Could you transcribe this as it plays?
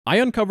I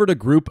uncovered a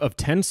group of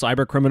 10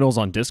 cybercriminals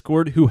on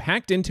Discord who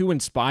hacked into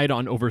and spied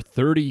on over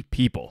 30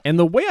 people. And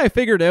the way I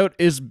figured out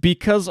is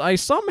because I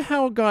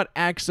somehow got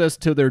access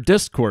to their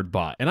Discord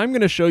bot, and I'm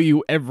going to show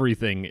you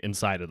everything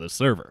inside of the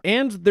server.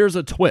 And there's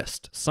a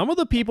twist. Some of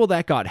the people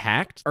that got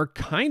hacked are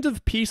kind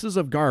of pieces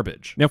of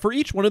garbage. Now, for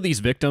each one of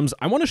these victims,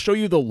 I want to show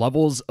you the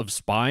levels of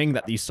spying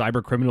that these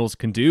cybercriminals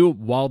can do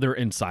while they're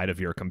inside of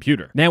your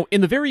computer. Now,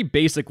 in the very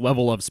basic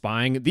level of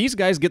spying, these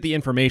guys get the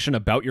information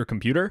about your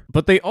computer,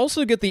 but they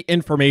also get the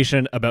information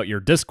about your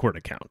Discord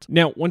account.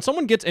 Now, when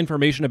someone gets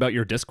information about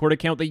your Discord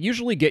account, they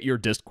usually get your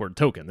Discord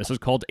token. This is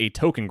called a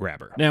token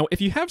grabber. Now, if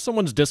you have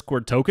someone's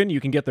Discord token,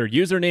 you can get their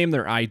username,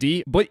 their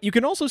ID, but you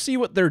can also see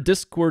what their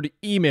Discord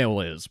email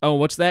is. Oh,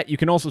 what's that? You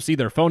can also see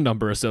their phone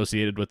number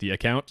associated with the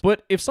account.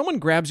 But if someone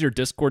grabs your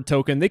Discord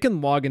token, they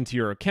can log into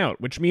your account,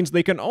 which means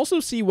they can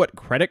also see what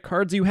credit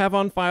cards you have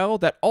on file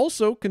that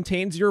also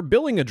contains your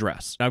billing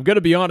address. Now, I'm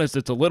gonna be honest,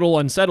 it's a little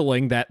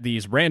unsettling that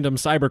these random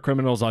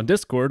cybercriminals on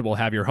Discord will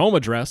have your home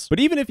address, but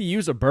even if you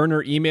use a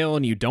burner email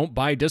and you don't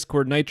buy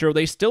Discord Nitro,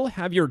 they still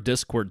have your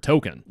Discord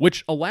token,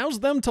 which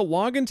allows them to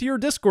log into your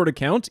Discord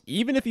account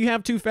even if you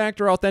have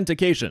two-factor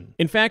authentication.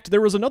 In fact,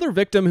 there was another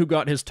victim who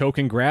got his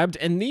token grabbed,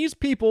 and these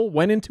people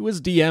went into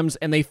his DMs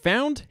and they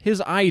found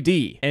his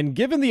ID. And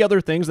given the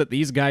other things that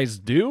these guys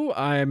do,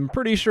 I'm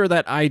pretty sure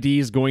that ID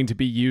is going to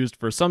be used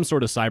for some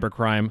sort of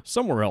cybercrime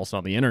somewhere else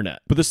on the internet.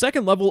 But the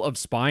second level of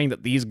spying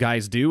that these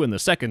guys do, and the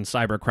second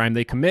cybercrime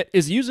they commit,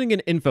 is using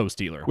an info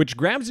stealer, which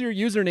grabs your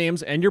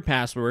usernames and your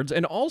passwords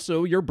and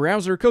also your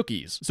browser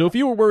cookies. So if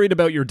you were worried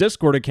about your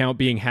Discord account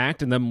being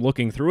hacked and them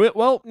looking through it,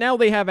 well, now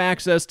they have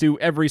access to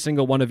every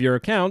single one of your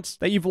accounts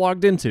that you've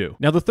logged into.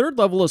 Now, the third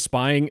level of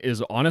spying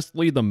is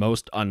honestly the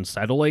most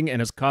unsettling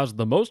and has caused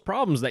the most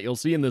problems that you'll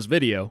see in this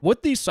video.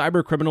 What these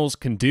cyber criminals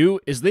can do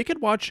is they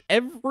can watch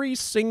every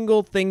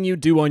single thing you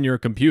do on your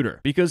computer,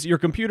 because your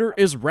computer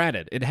is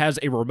ratted. It has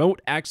a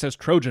remote access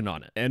Trojan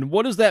on it. And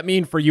what does that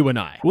mean for you and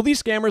I? Well,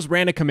 these scammers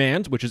ran a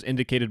command, which is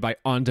indicated by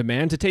on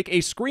demand, to take a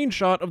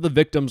screenshot of the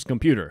victim's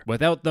computer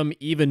without them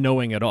even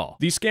knowing at all.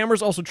 These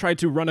scammers also tried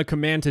to run a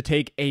command to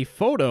take a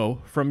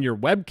photo from your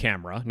web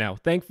camera. Now,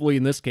 thankfully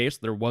in this case,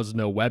 there was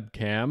no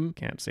webcam.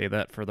 Can't say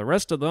that for the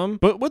rest of them.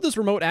 But with this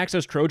remote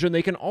access Trojan,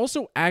 they can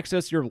also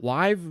access your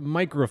live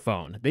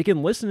microphone. They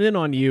can listen in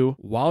on you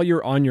while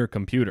you're on your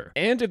computer.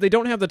 And if they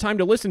don't have the time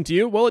to listen to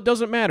you, well, it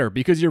doesn't matter,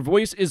 because your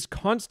voice is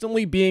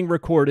constantly being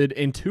recorded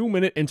in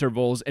 2-minute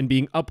intervals and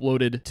being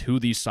uploaded to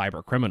these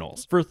cyber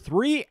criminals. For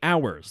 3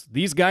 hours,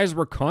 these guys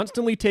were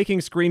constantly taking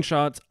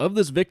screenshots of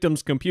this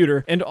victim's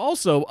computer and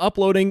also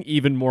uploading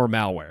even more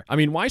malware. I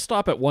mean, why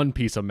stop at one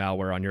piece of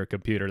malware on your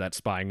computer that's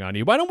spying on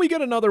you? Why don't we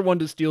get another one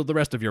to steal the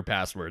rest of your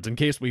passwords in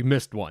case we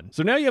missed one?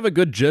 So now you have a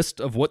good gist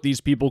of what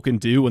these people can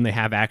do when they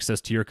have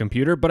access to your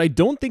computer, but I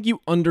don't think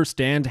you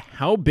understand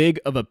how big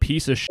of a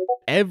piece of shit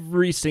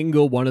every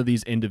single one of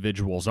these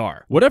individuals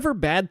are. Whatever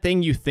bad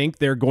thing you think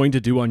they're going to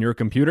do on your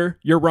computer,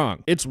 you're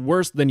wrong. It's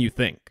worse than you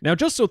think. Now,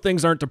 just so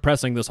things aren't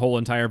depressing this whole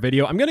entire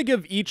video, I'm going to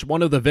give each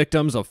one of the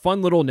victims a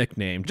fun little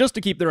nickname just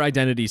to keep their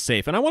identities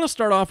safe. And I want to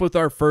start off with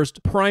our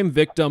first prime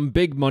victim,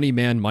 Big Money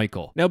Man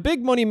Michael. Now,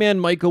 Big Money Man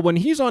Michael, when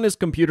he's on his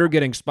computer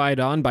getting spied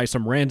on by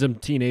some random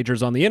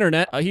teenagers on the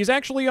internet, he's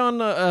actually on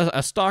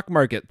a stock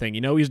market thing.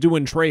 You know, he's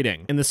doing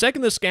trading. And the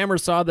second the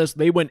scammers saw this,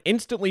 they went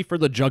instantly for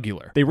the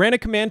jugular. They ran a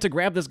command to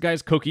grab this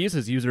guy's cookies,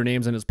 his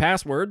usernames and his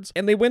passwords,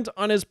 and they went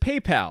on his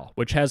PayPal,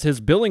 which has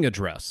his billing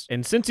address.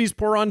 And since he's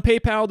poor on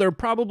PayPal, they're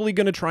probably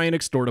going to try and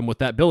extort him with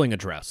that billing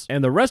address.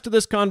 And the rest of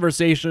this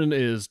conversation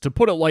is, to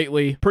put it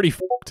lightly, pretty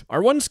f***ed.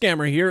 Our one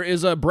scammer here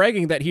is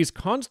bragging that he's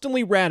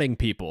constantly ratting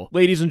people.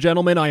 Ladies and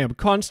gentlemen, I am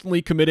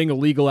constantly committing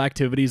illegal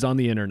activities on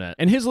the internet.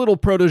 And his little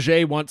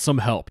protege wants some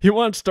help. He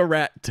wants to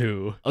rat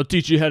too. I'll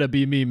teach you how to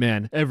be me,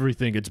 man.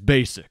 Everything, it's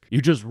basic.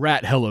 You just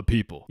rat hella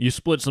people. You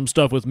split some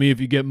stuff with me if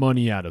you get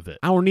money out of it.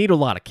 I don't need a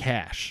lot of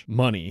cash.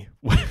 Money.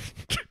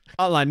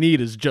 All I need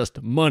is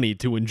just money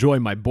to enjoy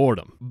my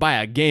boredom. Buy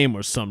a game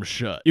or some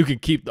shit. You can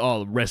keep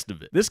all the rest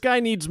of it. This guy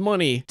needs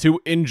money to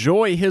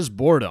enjoy his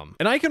boredom.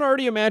 And I can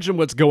already imagine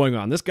what's going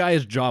on. This guy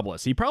is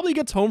jobless. He probably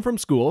gets home from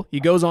school. He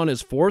goes on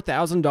his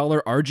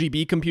 $4,000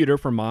 RGB computer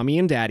from mommy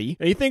and daddy.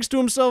 And he thinks to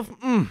himself,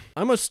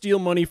 I must steal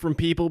money from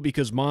people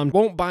because mom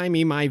won't buy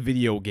me my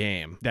video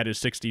game. That is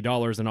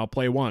 $60 and I'll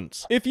play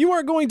once. If you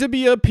are going to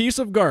be a piece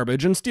of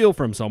garbage and steal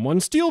from someone,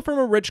 steal from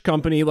a rich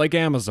company like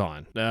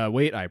Amazon.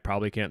 Wait, I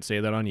probably can't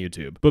say that on YouTube.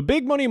 But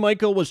Big Money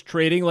Michael was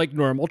trading like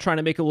normal, trying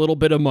to make a little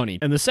bit of money.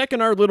 And the second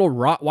our little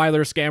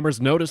Rottweiler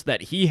scammers notice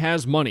that he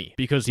has money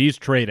because he's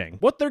trading,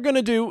 what they're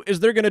gonna do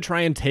is they're gonna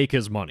try and take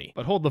his money.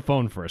 But hold the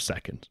phone for a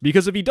second.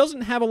 Because if he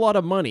doesn't have a lot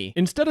of money,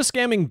 instead of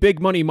scamming Big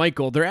Money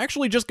Michael, they're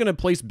actually just gonna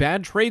place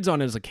bad trades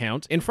on his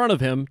account in front of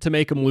him to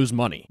make him lose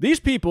money. These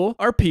people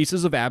are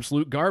pieces of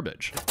absolute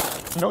garbage.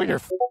 No,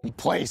 you're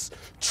place,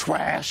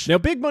 trash. Now,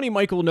 Big Money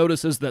Michael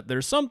notices that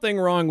there's something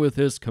wrong with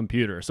his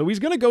computer, so he's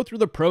going to go through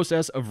the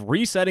process of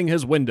resetting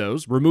his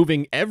Windows,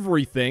 removing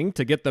everything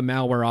to get the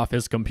malware off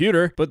his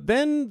computer, but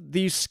then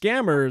these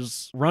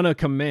scammers run a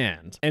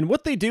command, and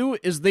what they do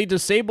is they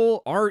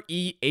disable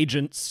RE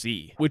Agent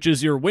C, which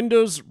is your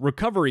Windows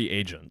recovery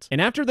agent.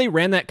 And after they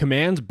ran that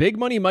command, Big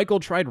Money Michael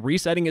tried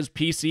resetting his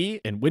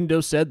PC, and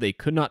Windows said they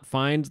could not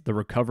find the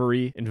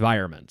recovery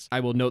environment. I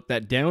will note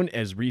that down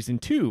as reason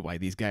 2 why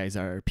these guys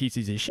are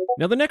pieces of shit.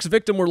 Now, the next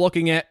victim we're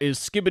looking at is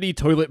Skibidi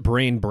Toilet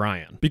Brain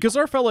Brian, because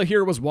our fella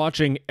here was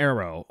watching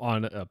Arrow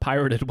on a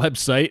pirated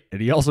website,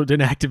 and he also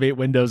didn't activate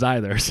Windows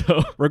either.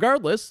 So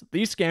regardless,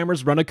 these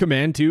scammers run a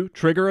command to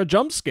trigger a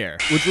jump scare,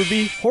 which would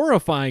be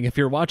horrifying if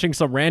you're watching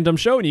some random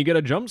show and you get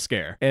a jump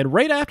scare. And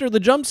right after the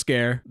jump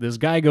scare, this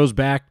guy goes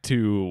back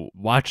to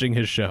watching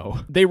his show.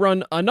 They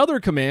run another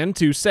command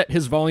to set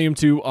his volume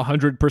to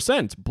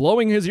 100%,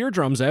 blowing his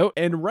eardrums out,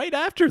 and right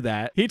after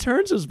that, he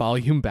turns his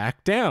volume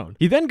back down.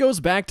 He then goes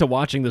back to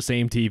watching the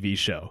same TV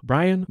show.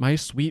 Brian, my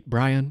sweet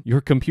Brian,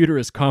 your computer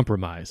is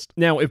compromised.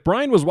 Now, if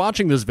Brian was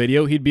watching this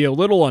video, he'd be a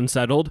little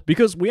unsettled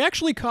because we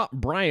actually caught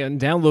Brian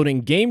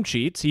downloading game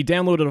cheats. He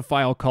downloaded a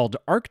file called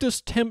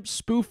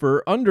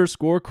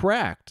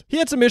arctistemp_spoofer_cracked. He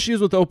had some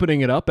issues with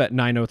opening it up at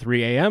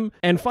 9:03 a.m.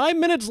 and 5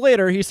 minutes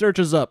later, he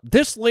searches up,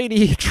 "This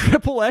lady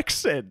triple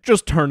exit."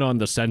 Just turn on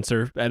the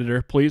censor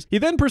editor, please. He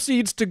then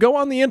proceeds to go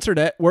on the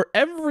internet where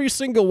every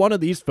single one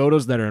of these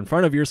photos that are in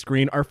front of your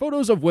screen are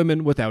photos of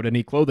women without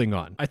any clothing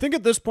on. I think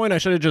at this point I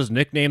should have just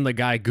nicknamed the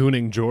guy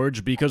Gooning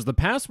George because the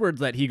passwords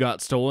that he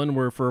got stolen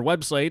were for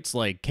websites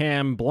like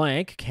Cam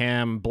Blank,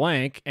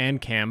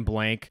 and Cam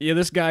Blank. Yeah,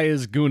 this guy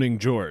is Gooning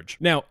George.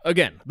 Now,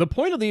 again, the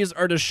point of these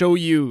are to show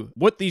you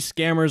what these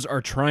scammers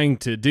are trying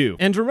to do.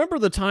 And remember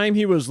the time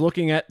he was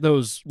looking at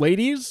those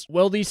ladies?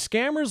 Well, these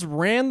scammers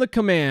ran the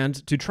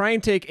command to try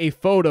and take a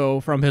photo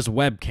from his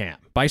webcam.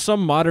 By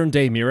some modern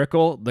day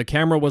miracle, the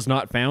camera was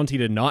not found. He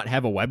did not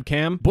have a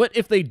webcam. But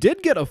if they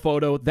did get a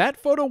photo, that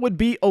photo would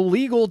be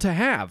illegal to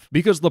have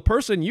because the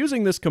person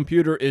using this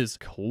computer is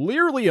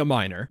clearly a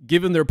minor,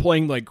 given they're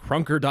playing like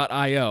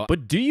Crunker.io.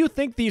 But do you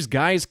think these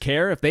guys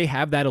care if they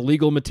have that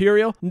illegal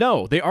material?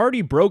 No, they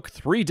already broke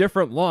 3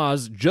 different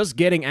laws just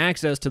getting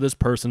access to this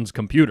person's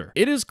computer.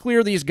 It is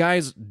clear these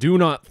guys do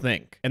not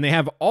think, and they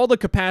have all the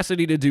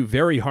capacity to do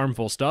very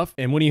harmful stuff.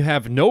 And when you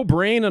have no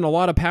brain and a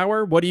lot of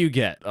power, what do you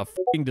get? A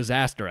f***ing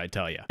disaster, I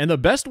tell you. And the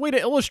best way to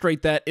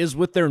illustrate that is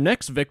with their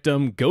next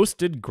victim,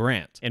 Ghosted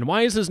Grant. And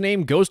why is his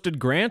name Ghosted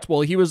Grant? Well,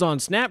 he was on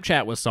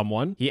Snapchat with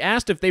someone. He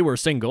asked if they were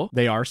single.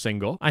 They are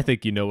single. I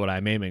think you know what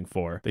I'm aiming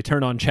for. They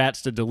turn on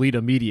chats to delete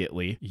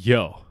immediately.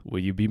 Yo, will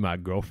you be my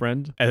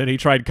girlfriend? And then he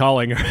tried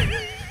calling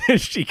her.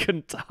 She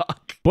couldn't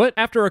talk. But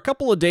after a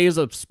couple of days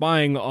of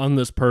spying on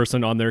this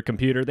person on their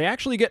computer, they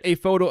actually get a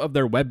photo of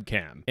their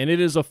webcam. And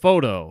it is a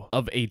photo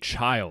of a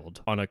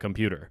child on a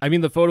computer. I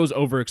mean, the photo's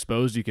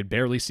overexposed. You could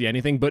barely see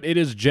anything, but it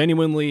is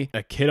genuinely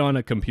a kid on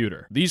a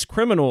computer. These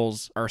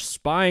criminals are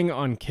spying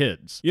on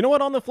kids. You know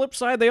what? On the flip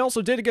side, they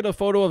also did get a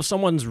photo of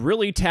someone's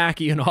really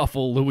tacky and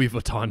awful Louis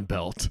Vuitton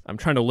belt. I'm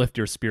trying to lift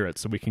your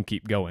spirits so we can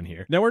keep going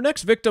here. Now, our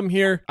next victim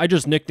here, I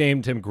just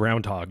nicknamed him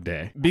Groundhog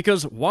Day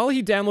because while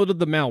he downloaded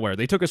the malware,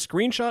 they took a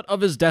screenshot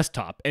of his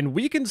desktop and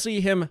we can see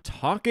him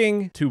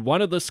talking to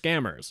one of the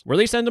scammers where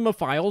they send him a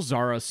file,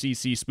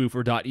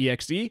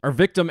 zaraccspoofer.exe. Our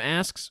victim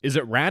asks, "Is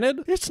it ratted?"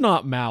 "It's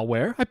not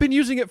malware. I've been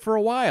using it for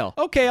a while."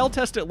 "Okay, I'll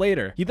test it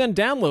later." He then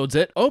downloads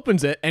it,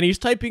 opens it, and he's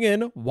typing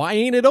in, "Why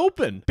ain't it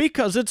open?"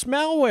 Because it's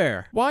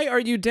malware. Why are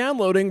you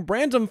downloading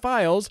random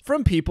files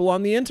from people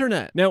on the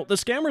internet? Now, the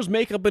scammers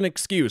make up an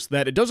excuse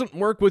that it doesn't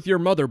work with your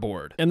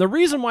motherboard. And the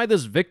reason why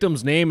this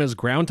victim's name is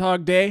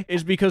Groundhog Day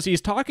is because he's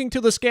talking to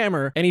the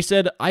scammer and he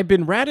said, "I've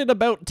been ratted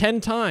about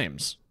 10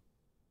 times.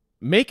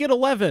 Make it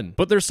 11.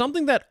 But there's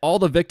something that all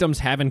the victims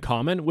have in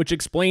common, which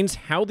explains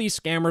how these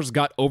scammers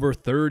got over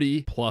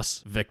 30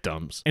 plus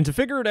victims. And to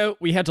figure it out,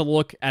 we had to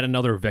look at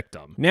another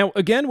victim. Now,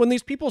 again, when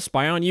these people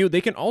spy on you,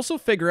 they can also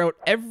figure out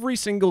every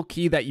single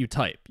key that you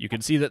type. You can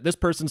see that this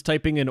person's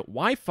typing in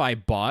Wi-Fi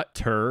bot,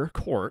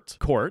 court.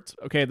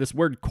 Okay, this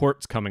word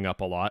court's coming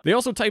up a lot. They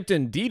also typed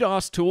in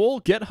DDoS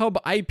tool, GitHub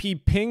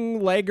IP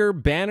ping lagger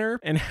banner,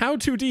 and how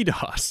to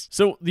DDoS.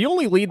 So the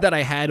only lead that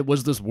I had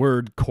was this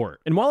word court.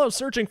 And while I was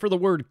searching for the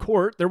word court,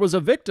 there was a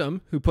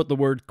victim who put the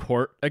word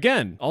court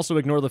again. Also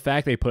ignore the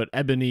fact they put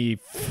ebony.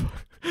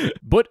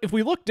 But if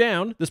we look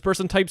down, this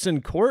person types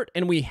in court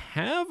and we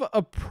have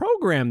a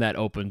program that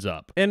opens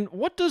up. And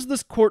what does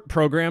this court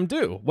program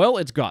do? Well,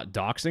 it's got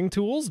doxing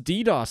tools,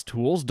 DDoS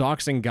tools,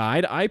 doxing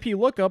guide, IP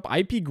lookup,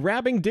 IP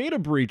grabbing, data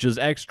breaches,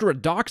 extra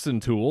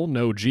doxing tool,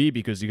 no G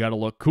because you gotta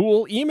look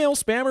cool, email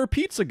spammer,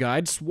 pizza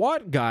guide,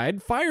 SWAT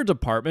guide, fire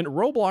department,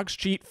 Roblox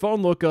cheat,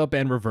 phone lookup,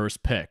 and reverse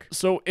pick.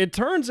 So it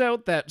turns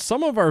out that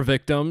some of our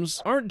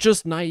victims aren't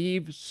just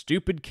naive,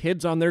 stupid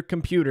kids on their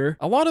computer.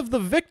 A lot of the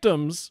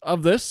victims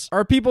of this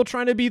are people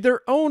trying to be their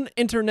own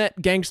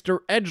internet gangster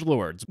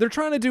edgelords. They're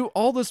trying to do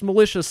all this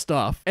malicious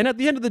stuff, and at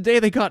the end of the day,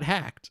 they got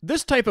hacked.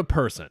 This type of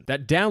person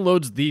that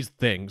downloads these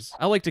things,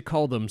 I like to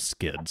call them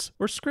skids,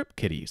 or script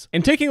kiddies.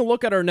 And taking a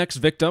look at our next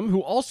victim,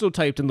 who also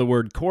typed in the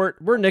word court,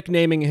 we're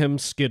nicknaming him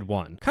Skid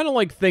 1. Kind of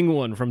like Thing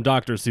 1 from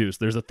Dr. Seuss.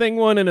 There's a Thing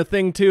 1 and a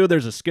Thing 2,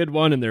 there's a Skid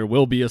 1, and there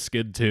will be a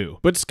Skid 2.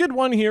 But Skid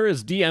 1 here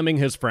is DMing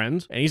his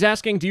friend, and he's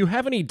asking, do you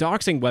have any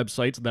doxing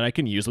websites that I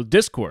can use with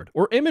Discord,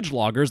 or image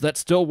loggers that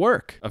still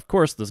work? Of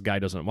course, this guy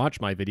doesn't watch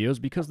my videos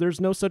because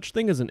there's no such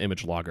thing as an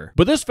image logger.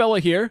 But this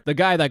fella here, the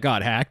guy that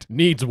got hacked,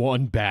 needs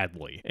one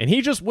badly. And he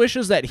just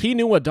wishes that he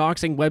knew a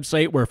doxing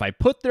website where if I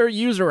put their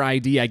user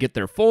ID, I get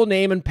their full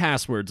name and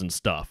passwords and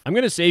stuff. I'm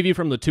gonna save you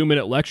from the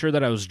 2-minute lecture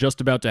that I was just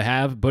about to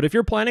have, but if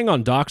you're planning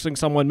on doxing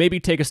someone, maybe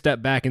take a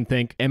step back and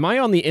think, am I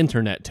on the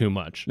internet too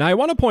much? Now, I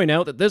want to point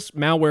out that this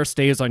malware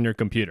stays on your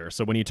computer,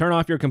 so when you turn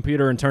off your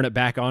computer and turn it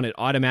back on, it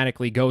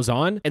automatically goes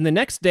on, and the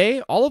next day,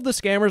 all of the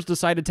scammers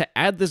decided to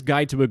add this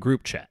guy to a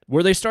group chat,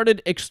 where they started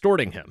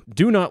extorting him.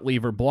 Do not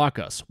leave or block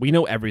us. We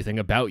know everything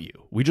about you.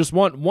 We just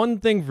want one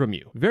thing from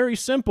you. Very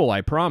simple, I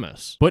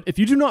promise. But if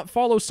you do not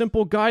follow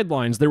simple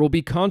guidelines, there will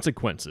be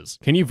consequences.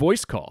 Can you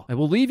voice call? I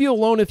will leave you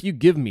alone if you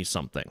give me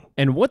something.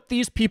 And what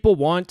these people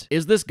want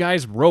is this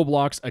guy's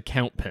Roblox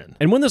account pin.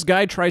 And when this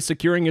guy tries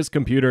securing his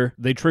computer,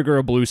 they trigger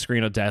a blue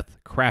screen of death,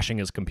 crashing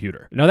his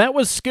computer. Now that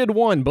was Skid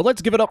 1, but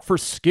let's give it up for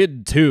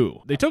Skid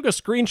 2. They took a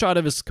screenshot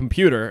of his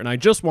computer, and I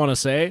just want to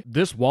say,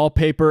 this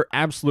wallpaper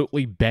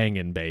absolutely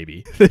banging,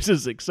 baby. This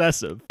is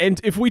excessive.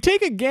 And if we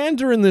take a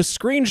gander in this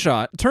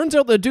screenshot, turns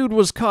out the dude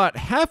was caught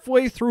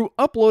halfway through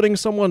uploading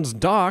someone's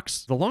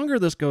docs. The longer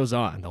this goes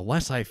on, the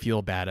less I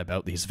feel bad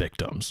about these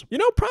victims. You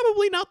know,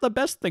 probably not the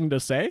best thing to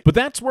say, but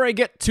that's where I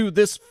get to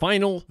this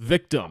final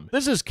victim.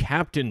 This is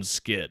Captain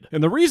Skid.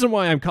 And the reason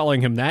why I'm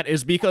calling him that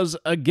is because,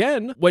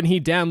 again, when he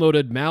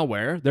downloaded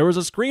malware, there was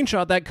a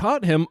screenshot that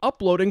caught him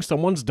uploading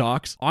someone's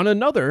docs on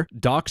another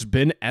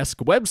doxbin-esque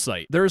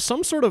website. There is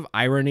some sort of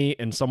irony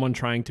in someone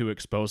trying to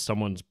expose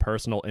someone's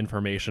personal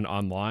information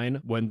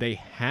online when they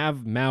have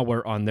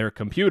malware on their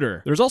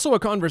computer. There's also a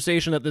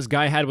conversation that this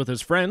guy had with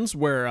his friends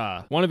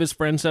where one of his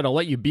friends said, I'll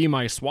let you be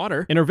my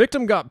swatter. And our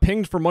victim got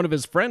pinged from one of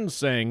his friends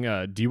saying,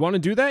 do you want to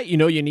do that? You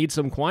know you need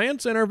some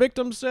clients? And our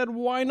victim said,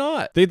 why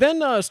not? They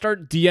then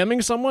start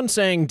DMing someone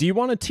saying, do you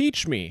want to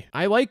teach me?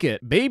 I like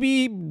it.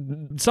 Baby,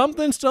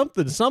 something,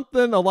 something,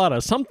 something, a lot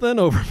of something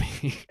over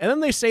me. And then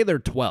they say they're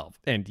 12.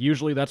 And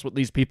usually that's what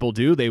these people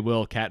do. They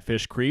will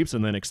catfish creeps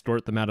and then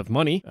extort them out of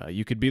money.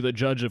 You could be the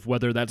judge of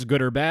whether that's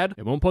good or bad.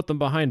 It won't put them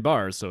behind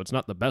bars, so it's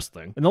not the best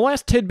thing. And the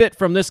last tidbit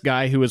from this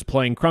guy who is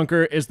playing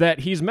Crunker is that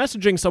he's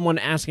messaging someone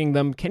asking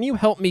them, can you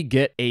help me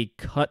get a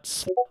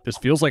cut? This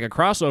feels like a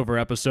crossover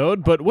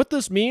episode, but what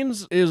this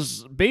means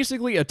is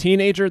basically a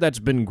teenager that's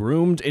been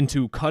groomed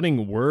into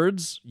cutting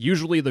words,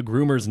 usually the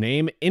groomer's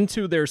name,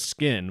 into their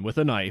skin with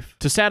a knife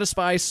to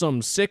satisfy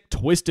some sick,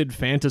 twisted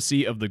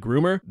fantasy of the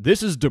groomer.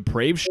 This is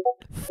depraved shit.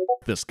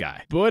 This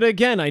guy. But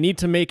again, I need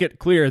to make it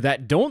clear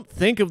that don't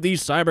think of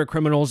these cyber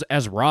criminals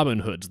as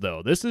Robin Hoods,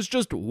 though. This is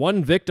just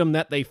one victim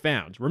that they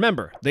found.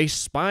 Remember, they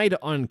spied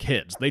on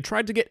kids. They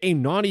tried to get a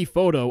naughty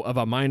photo of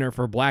a minor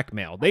for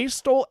blackmail. They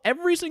stole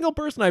every single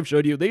person I've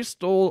showed you. They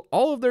stole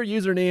all of their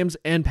usernames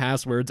and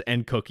passwords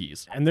and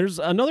cookies. And there's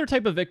another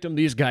type of victim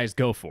these guys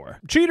go for.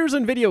 Cheaters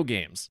in video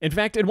games. In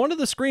fact, in one of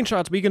the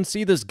screenshots, we can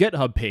see this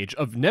GitHub page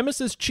of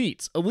Nemesis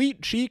cheats,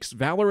 Elite Cheeks,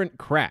 Valorant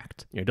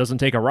cracked. It doesn't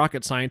take a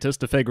rocket scientist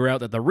to figure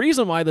out that the reason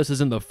why this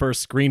isn't the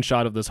first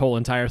screenshot of this whole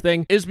entire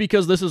thing is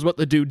because this is what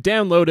the dude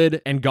downloaded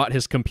and got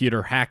his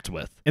computer hacked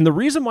with. And the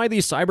reason why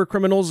these cyber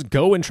criminals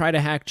go and try to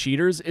hack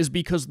cheaters is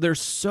because they're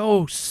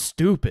so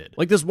stupid.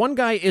 Like this one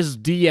guy is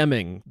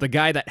DMing the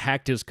guy that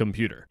hacked his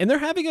computer, and they're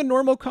having a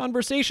normal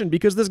conversation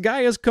because this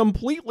guy is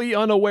completely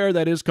unaware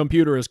that his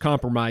computer is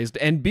compromised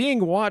and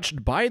being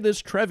watched by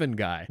this Trevin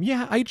guy.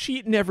 Yeah, I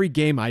cheat in every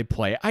game I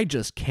play. I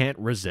just can't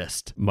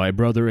resist. My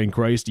brother in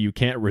Christ, you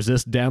can't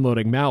resist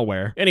downloading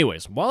malware.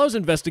 Anyways, while I was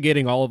investigating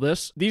all of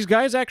this, these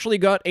guys actually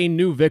got a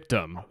new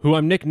victim, who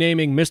I'm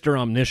nicknaming Mr.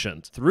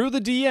 Omniscient. Through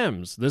the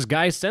DMs, this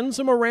guy sends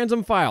him a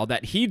random file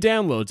that he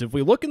downloads. If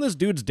we look in this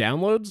dude's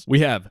downloads,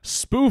 we have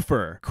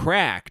Spoofer,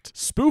 Cracked,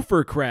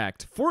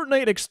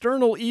 Fortnite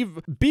External Eve,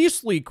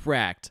 Beastly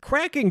Cracked,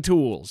 Cracking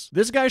Tools.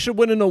 This guy should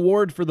win an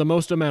award for the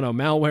most amount of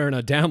malware in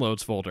a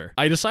downloads folder.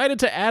 I decided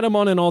to add him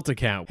on an alt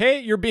account.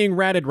 Hey, you're being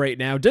ratted right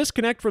now.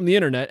 Disconnect from the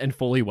internet and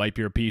fully wipe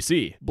your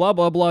PC. Blah,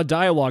 blah, blah,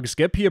 dialogue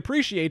skip. He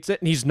appreciates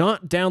it, and he's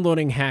not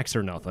downloading hacks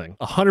or nothing.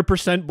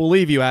 100%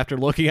 believe you after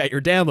looking at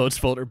your downloads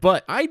folder,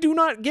 but I do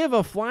not give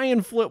a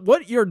flying flip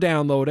what you're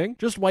downloading.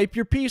 Just wipe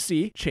your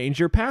PC, change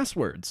your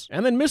passwords.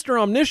 And then Mr.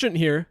 Omniscient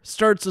here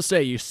starts to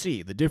say, you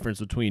see, the difference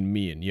between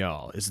me and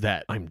y'all is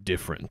that I'm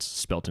different,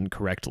 spelt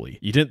incorrectly.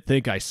 You didn't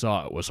think I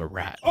saw it was a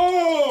rat.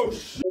 Oh,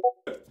 shit.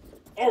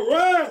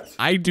 Alright!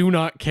 I do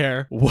not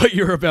care what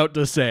you're about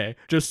to say.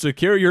 Just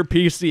secure your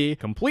PC,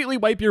 completely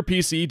wipe your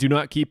PC, do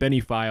not keep any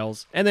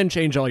files, and then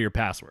change all your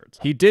passwords.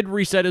 He did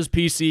reset his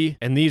PC,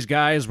 and these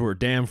guys were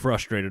damn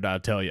frustrated,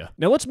 I'll tell you.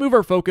 Now let's move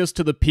our focus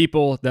to the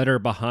people that are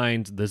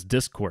behind this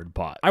Discord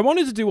bot. I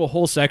wanted to do a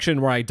whole section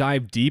where I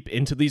dive deep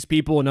into these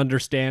people and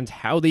understand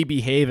how they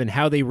behave and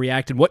how they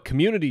react and what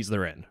communities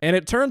they're in. And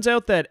it turns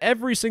out that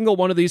every single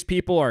one of these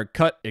people are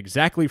cut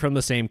exactly from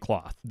the same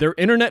cloth. They're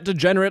internet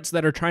degenerates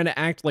that are trying to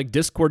act like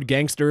Discord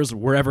gangsters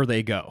wherever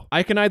they go.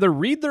 I can either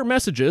read their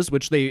messages,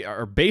 which they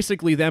are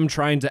basically them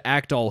trying to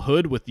act all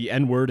hood with the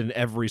N-word in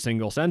every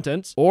single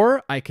sentence,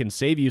 or I can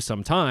save you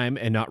some time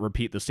and not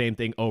repeat the same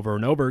thing over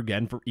and over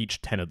again for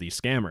each 10 of these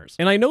scammers.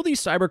 And I know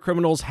these cyber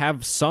criminals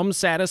have some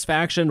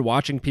satisfaction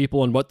watching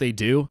people and what they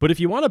do, but if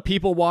you want to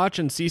people watch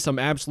and see some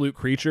absolute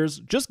creatures,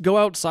 just go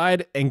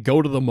outside and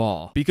go to the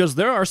mall, because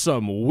there are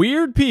some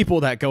weird people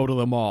that go to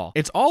the mall.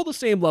 It's all the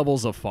same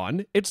levels of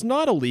fun, it's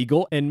not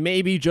illegal, and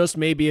maybe, just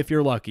maybe if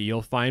you're lucky,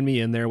 you'll find me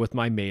in there with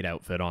my maid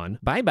outfit on.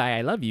 Bye bye,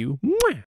 I love you. Mwah.